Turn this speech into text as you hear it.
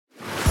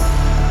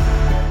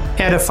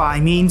Edify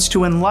means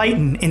to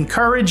enlighten,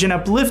 encourage, and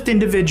uplift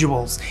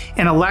individuals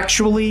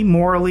intellectually,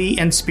 morally,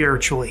 and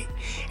spiritually.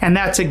 And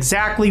that's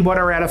exactly what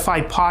our Edify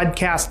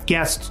podcast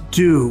guests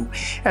do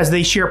as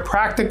they share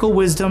practical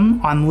wisdom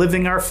on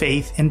living our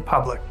faith in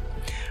public.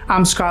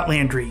 I'm Scott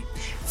Landry.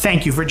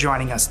 Thank you for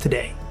joining us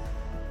today.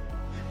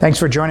 Thanks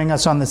for joining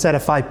us on this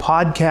Edify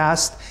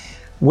podcast.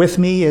 With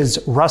me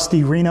is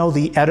Rusty Reno,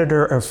 the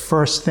editor of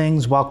First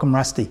Things. Welcome,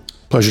 Rusty.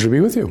 Pleasure to be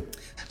with you.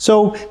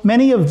 So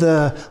many of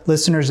the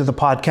listeners of the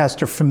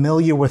podcast are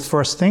familiar with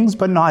First Things,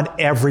 but not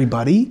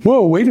everybody.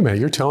 Whoa, wait a minute.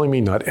 You're telling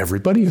me not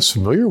everybody is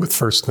familiar with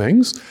First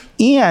Things?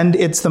 And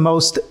it's the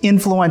most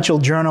influential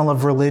journal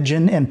of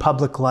religion and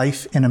public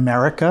life in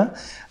America.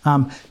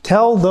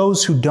 Tell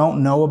those who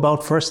don't know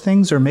about First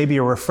Things, or maybe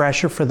a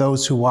refresher for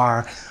those who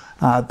are,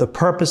 the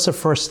purpose of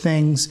First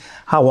Things,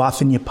 how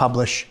often you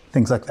publish,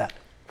 things like that.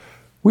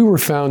 We were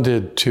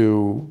founded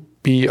to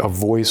be a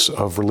voice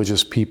of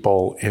religious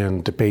people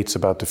in debates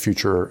about the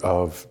future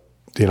of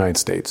the United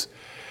States.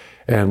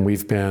 And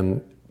we've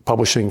been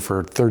publishing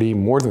for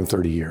more than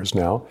 30 years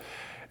now.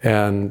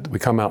 And we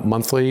come out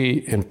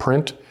monthly in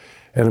print,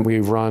 and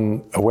we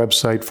run a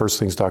website,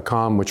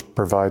 firstthings.com, which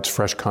provides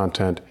fresh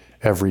content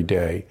every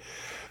day.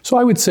 So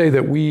I would say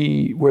that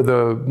we're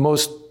the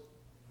most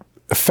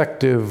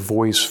effective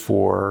voice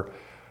for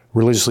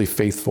religiously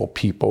faithful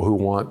people who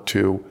want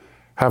to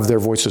have their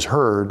voices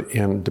heard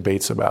in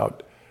debates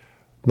about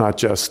not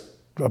just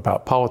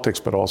about politics,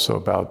 but also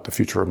about the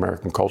future of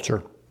American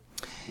culture.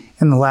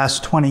 In the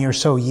last 20 or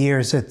so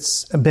years,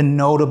 it's been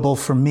notable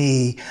for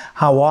me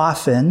how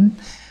often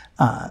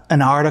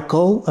an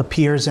article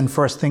appears in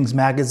First Things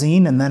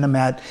magazine, and then I'm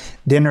at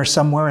dinner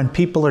somewhere and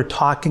people are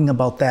talking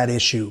about that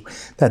issue,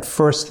 that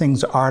First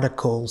Things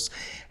articles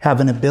have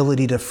an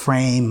ability to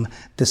frame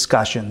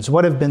discussions.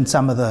 What have been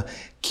some of the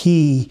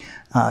key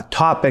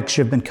topics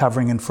you've been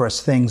covering in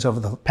First Things over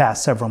the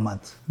past several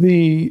months?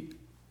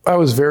 I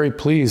was very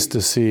pleased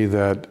to see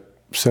that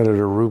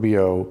Senator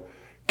Rubio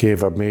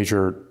gave a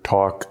major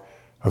talk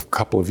a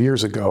couple of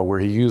years ago where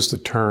he used the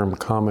term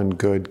common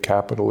good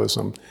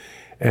capitalism.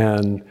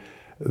 And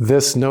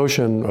this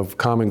notion of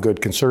common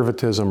good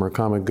conservatism or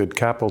common good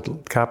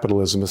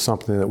capitalism is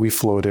something that we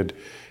floated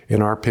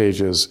in our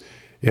pages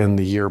in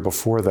the year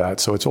before that.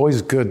 So it's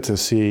always good to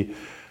see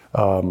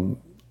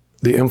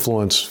the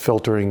influence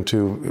filtering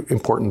to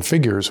important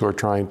figures who are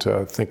trying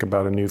to think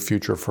about a new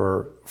future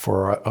for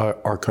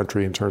our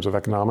country in terms of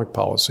economic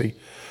policy.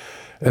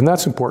 And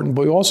that's important.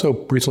 But we also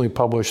recently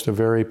published a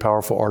very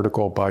powerful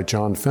article by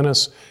John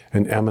Finnis,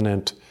 an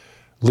eminent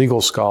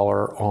legal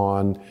scholar,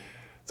 on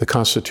the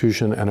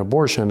Constitution and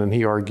abortion. And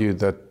he argued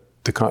that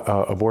the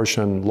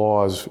abortion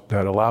laws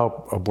that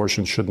allow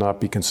abortion should not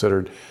be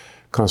considered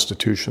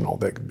constitutional,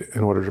 that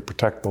in order to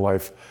protect the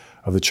life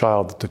of the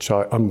child, that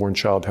the unborn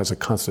child has a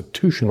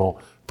constitutional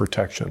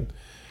protection.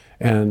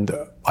 And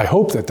I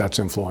hope that that's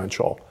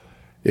influential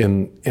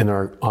in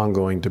our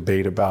ongoing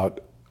debate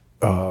about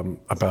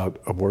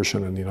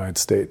abortion in the United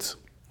States.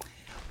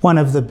 One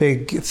of the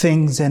big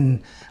things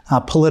in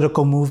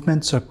political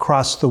movements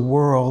across the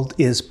world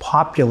is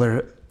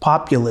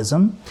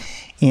populism.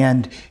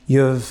 And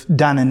you've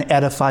done an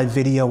Edify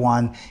video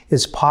on,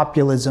 is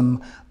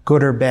populism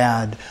good or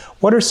bad?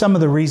 What are some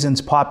of the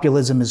reasons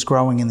populism is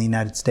growing in the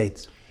United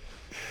States?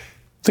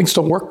 Things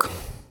don't work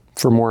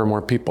for more and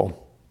more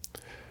people.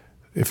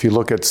 If you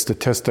look at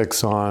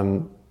statistics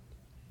on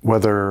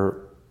whether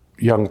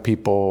young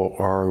people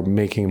are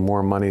making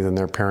more money than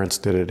their parents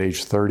did at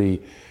age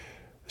 30,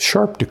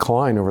 sharp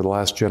decline over the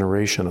last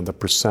generation of the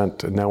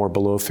percent, and now we're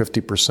below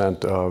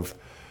 50% of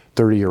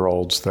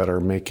 30-year-olds that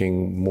are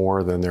making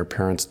more than their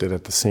parents did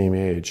at the same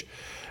age.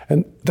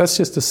 And that's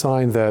just a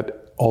sign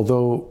that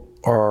although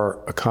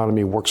our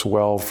economy works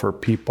well for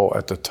people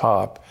at the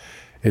top,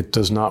 it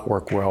does not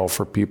work well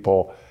for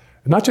people,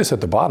 not just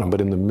at the bottom, but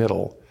in the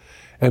middle.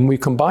 And we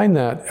combine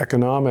that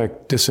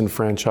economic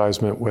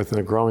disenfranchisement with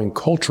a growing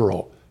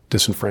cultural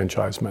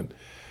disenfranchisement.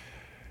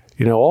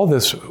 You know, all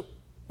this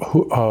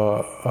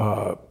hubbubaloo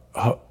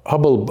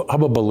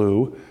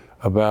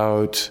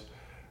about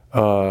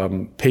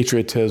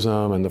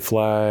patriotism and the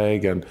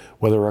flag and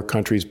whether our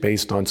country's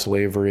based on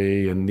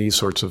slavery and these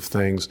sorts of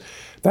things,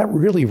 that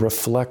really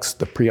reflects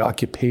the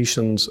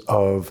preoccupations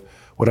of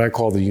what I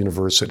call the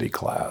university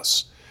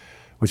class,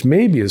 which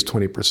maybe is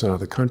 20% of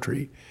the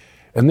country.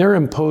 And they're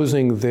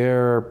imposing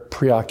their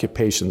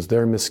preoccupations,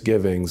 their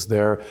misgivings,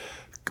 their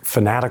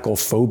fanatical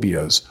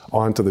phobias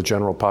onto the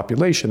general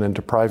population and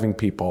depriving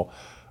people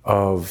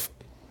of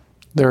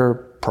their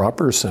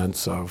proper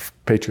sense of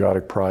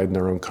patriotic pride in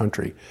their own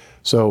country.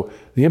 So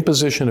the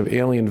imposition of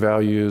alien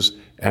values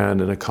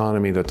and an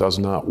economy that does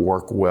not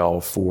work well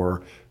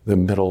for the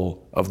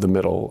middle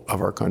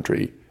of our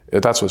country,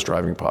 that's what's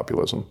driving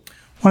populism.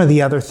 One of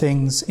the other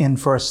things in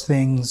First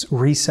Things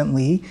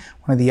recently,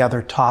 one of the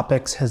other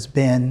topics has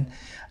been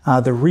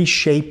the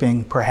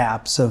reshaping,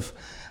 perhaps, of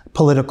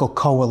political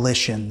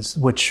coalitions,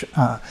 which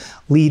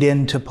lead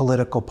into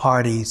political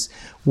parties,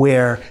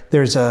 where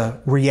there's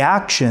a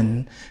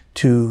reaction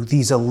to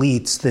these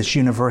elites, this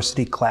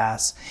university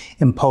class,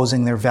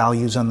 imposing their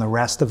values on the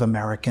rest of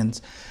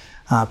Americans.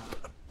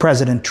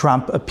 President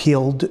Trump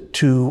appealed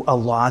to a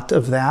lot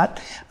of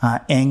that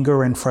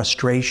anger and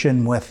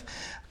frustration with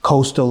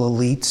coastal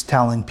elites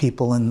telling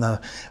people in the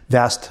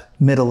vast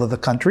middle of the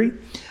country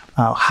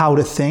how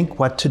to think,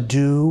 what to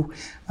do,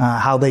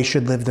 how they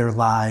should live their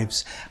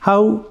lives.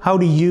 How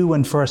do you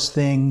in First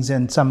Things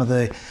and some of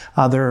the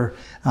other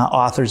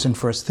authors in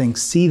First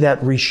Things see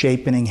that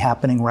reshaping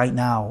happening right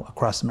now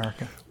across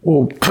America?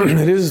 Well,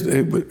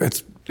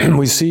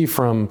 we see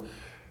from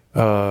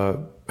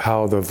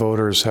how the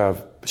voters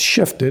have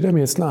shifted. I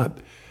mean, it's not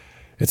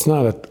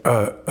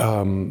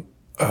an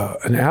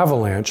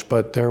avalanche,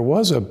 but there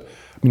was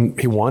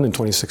he won in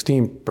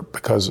 2016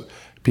 because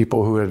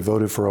people who had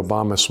voted for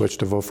Obama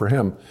switched to vote for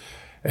him.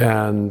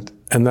 And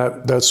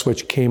that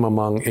switch came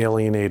among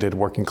alienated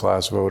working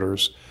class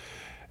voters.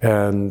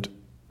 And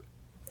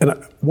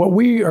what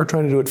we are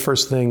trying to do at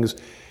First Things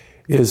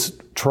is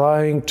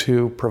trying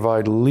to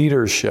provide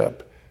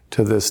leadership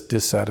to this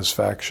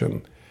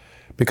dissatisfaction.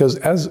 Because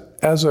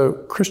as a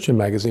Christian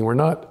magazine,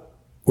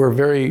 we're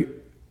very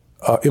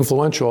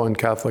influential in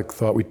Catholic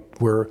thought.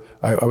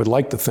 I would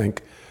like to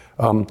think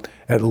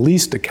at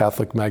least a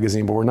Catholic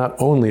magazine, but we're not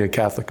only a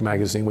Catholic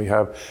magazine. We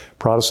have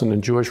Protestant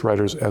and Jewish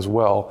writers as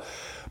well.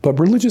 But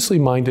religiously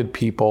minded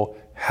people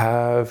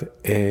have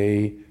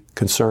a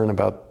concern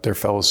about their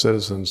fellow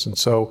citizens. And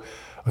so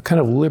a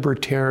kind of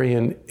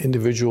libertarian,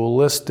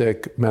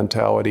 individualistic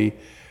mentality,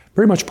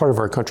 very much part of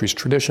our country's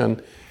tradition,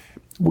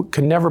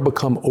 can never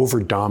become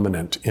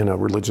over-dominant in a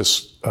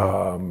religious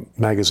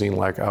magazine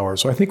like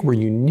ours. So I think we're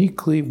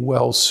uniquely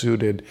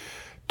well-suited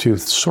to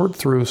sort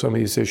through some of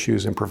these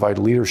issues and provide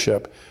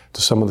leadership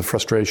to some of the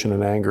frustration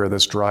and anger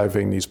that's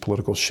driving these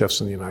political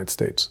shifts in the United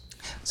States.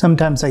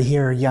 Sometimes I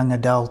hear young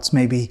adults,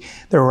 maybe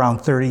they're around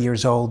 30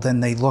 years old,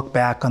 and they look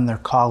back on their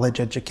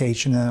college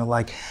education and they're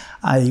like,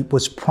 I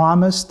was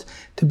promised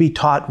to be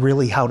taught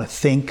really how to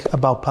think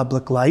about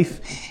public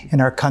life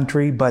in our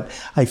country, but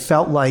I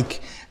felt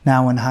like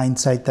now in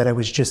hindsight that I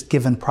was just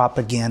given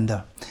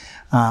propaganda.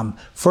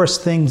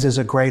 First Things is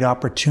a great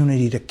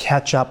opportunity to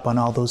catch up on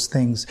all those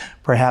things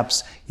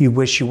perhaps you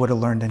wish you would have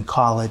learned in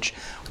college.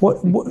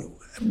 What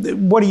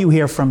do you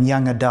hear from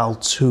young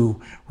adults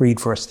who read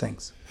First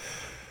Things?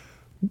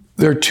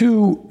 There are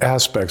two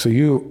aspects. So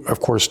you, of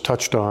course,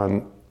 touched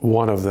on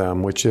one of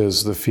them, which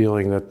is the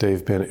feeling that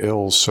they've been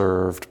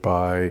ill-served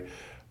by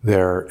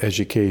their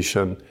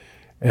education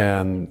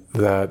and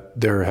that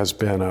there has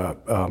been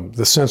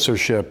the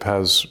censorship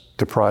has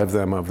deprived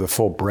them of the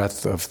full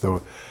breadth of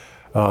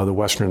the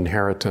Western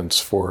inheritance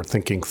for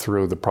thinking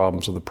through the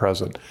problems of the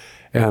present.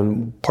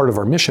 And part of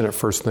our mission at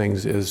First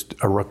Things is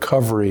a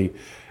recovery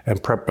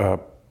and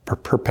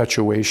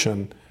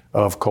perpetuation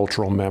of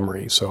cultural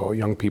memory. So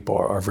young people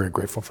are very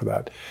grateful for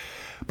that.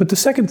 But the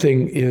second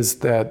thing is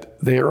that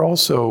they are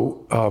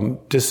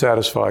also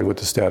dissatisfied with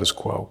the status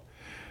quo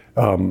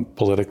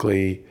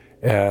politically.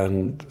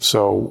 And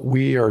so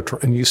we are,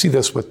 and you see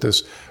this with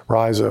this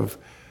rise of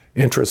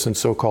interest in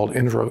so-called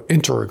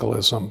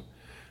integralism.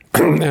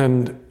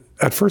 And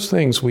at First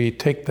Things, we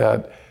take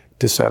that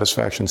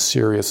dissatisfaction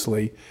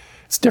seriously.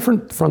 It's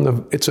different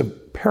it's a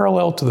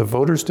parallel to the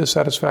voters'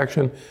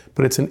 dissatisfaction,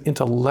 but it's an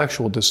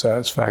intellectual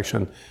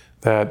dissatisfaction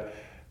that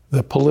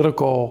the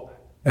political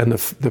and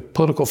the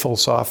political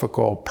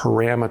philosophical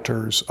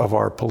parameters of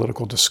our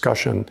political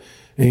discussion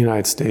in the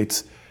United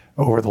States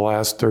over the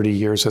last 30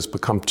 years has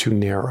become too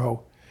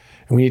narrow.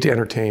 And we need to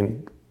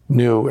entertain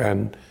new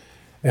and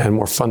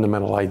more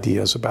fundamental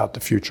ideas about the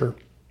future.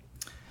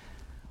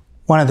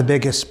 One of the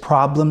biggest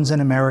problems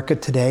in America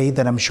today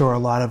that I'm sure a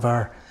lot of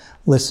our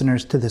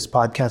listeners to this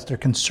podcast are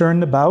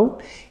concerned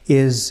about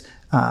is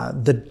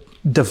the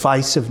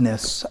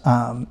divisiveness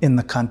in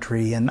the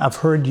country. And I've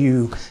heard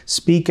you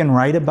speak and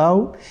write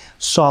about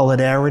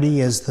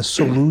solidarity as the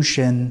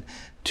solution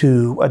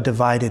to a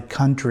divided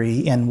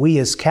country. And we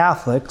as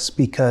Catholics,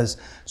 because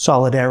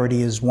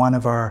solidarity is one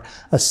of our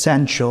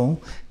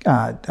essential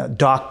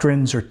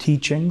doctrines or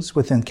teachings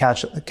within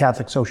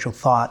Catholic social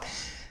thought,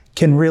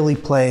 can really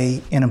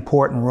play an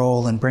important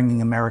role in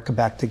bringing America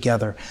back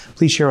together.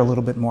 Please share a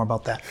little bit more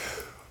about that.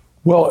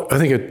 Well, I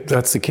think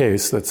that's the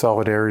case, that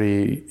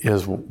solidarity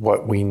is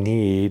what we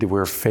need.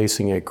 We're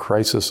facing a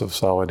crisis of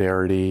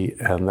solidarity,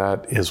 and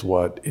that is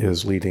what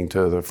is leading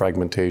to the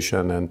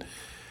fragmentation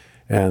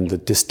and the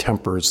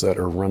distempers that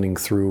are running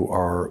through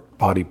our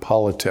body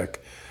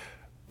politic.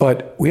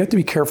 But we have to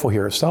be careful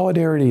here.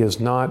 Solidarity is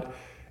not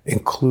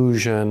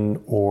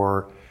inclusion,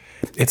 or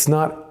it's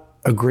not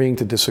agreeing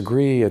to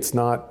disagree. It's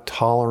not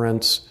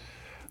tolerance.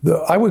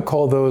 I would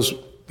call those,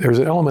 there's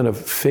an element of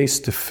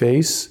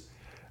face-to-face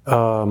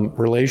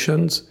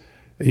relations.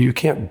 You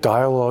can't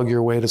dialogue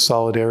your way to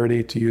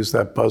solidarity, to use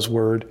that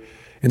buzzword.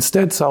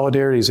 Instead,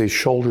 solidarity is a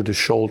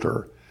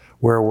shoulder-to-shoulder,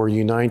 where we're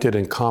united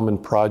in common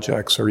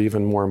projects, or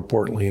even more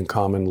importantly, in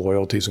common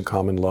loyalties and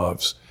common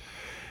loves.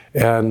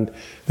 And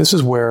this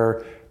is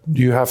where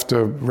you have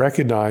to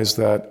recognize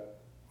that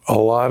a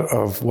lot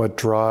of what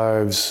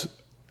drives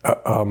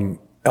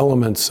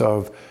elements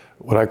of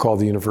what I call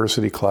the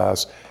university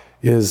class,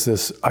 is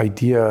this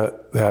idea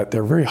that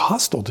they're very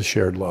hostile to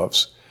shared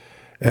loves.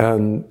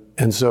 And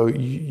so,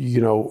 we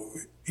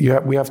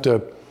have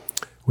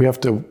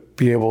to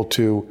be able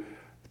to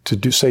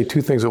say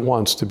two things at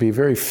once, to be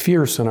very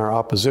fierce in our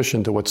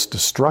opposition to what's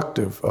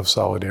destructive of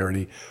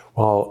solidarity,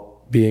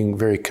 while being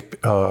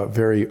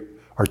very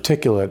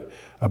articulate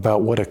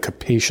about what a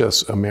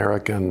capacious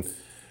American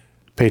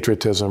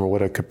patriotism or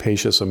what a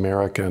capacious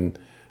American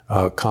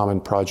common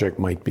project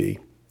might be.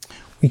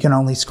 We can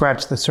only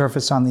scratch the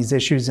surface on these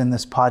issues in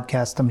this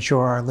podcast. I'm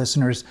sure our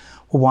listeners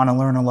will want to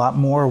learn a lot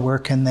more. Where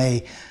can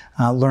they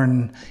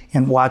learn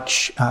and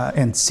watch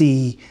and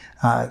see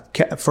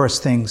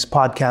First Things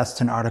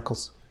podcasts and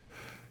articles?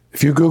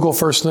 If you Google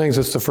First Things,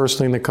 it's the first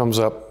thing that comes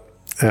up,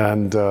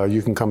 and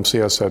you can come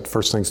see us at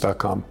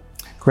firstthings.com.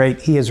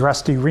 Great. He is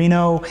Rusty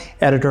Reno,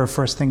 editor of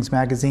First Things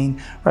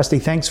magazine. Rusty,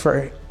 thanks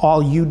for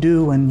all you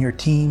do and your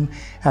team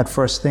at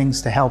First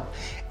Things to help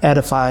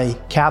edify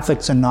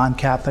Catholics and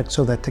non-Catholics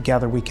so that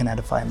together we can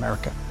edify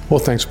America.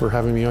 Well, thanks for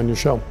having me on your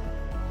show.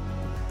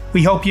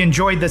 We hope you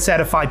enjoyed this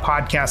Edify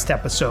podcast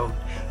episode.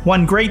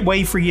 One great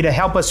way for you to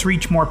help us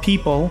reach more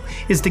people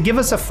is to give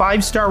us a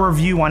 5-star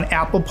review on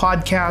Apple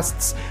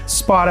Podcasts,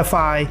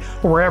 Spotify,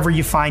 or wherever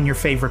you find your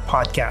favorite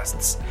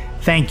podcasts.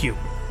 Thank you.